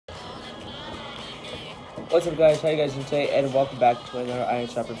What's up, guys? How you guys doing today? And welcome back to another Iron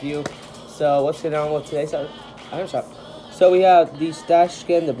Shop review. So what's going on with today's Iron Shop? So we have the stash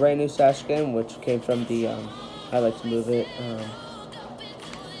skin, the brand new stash skin, which came from the I like to move it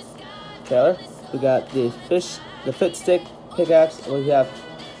trailer. We got the fit stick pickaxe. We have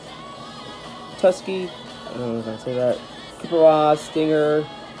Tusky. I don't know if I can say that. Cooper Raw, Stinger,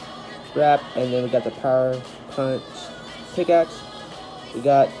 Wrap, and then we got the Power Punch pickaxe. We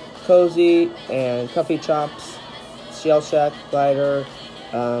got Cozy and Comfy Chops, Shell Shack, Glider,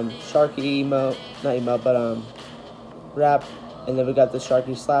 Sharky emote, not emote, but Wrap, and then we got the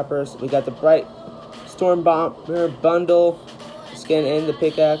Sharky Slappers. We got the Bright Storm Bomber bundle skin and the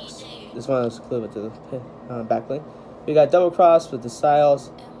pickaxe. This one is included with the backlink. We got Double Cross with the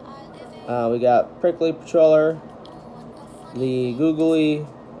styles. We got Prickly Patroller, the Googly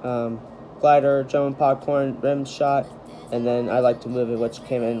Glider, Jumping Popcorn, Rim Shot, and then I like to move it, which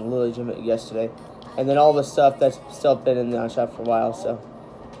came in literally yesterday. And then all the stuff that's still been in the shop for a while, so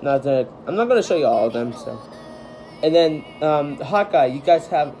I'm not gonna show you all of them. So, and then the Hawkeye, you guys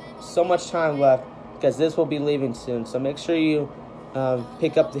have so much time left because this will be leaving soon. So make sure you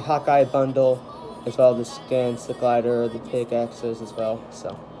pick up the Hawkeye bundle as well as the skins, the glider, the pickaxes as well.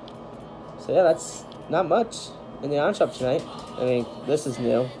 So yeah, that's not much in the on shop tonight. I mean, this is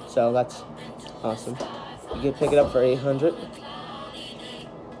new, so that's awesome. You can pick it up for 800.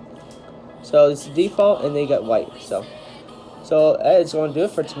 So it's the default, and they got white. So that's going to do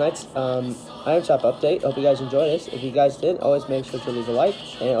it for tonight's Iron Shop update. Hope you guys enjoyed this. If you guys did, always make sure to leave a like.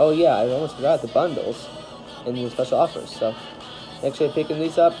 And oh yeah, I almost forgot the bundles and the special offers. So make sure you're picking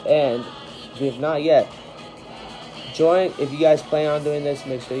these up. And if you have not yet, join. If you guys plan on doing this,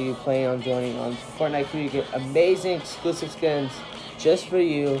 make sure you plan on joining on Fortnite Crew. You get amazing exclusive skins just for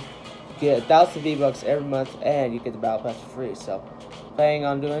you. You get 1,000 V-Bucks every month, and you get the Battle Pass for free. So, planning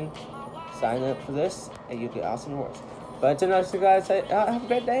on sign up for this, and you get awesome rewards. But until next time, guys, have a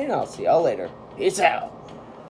great day, and I'll see y'all later. Peace out.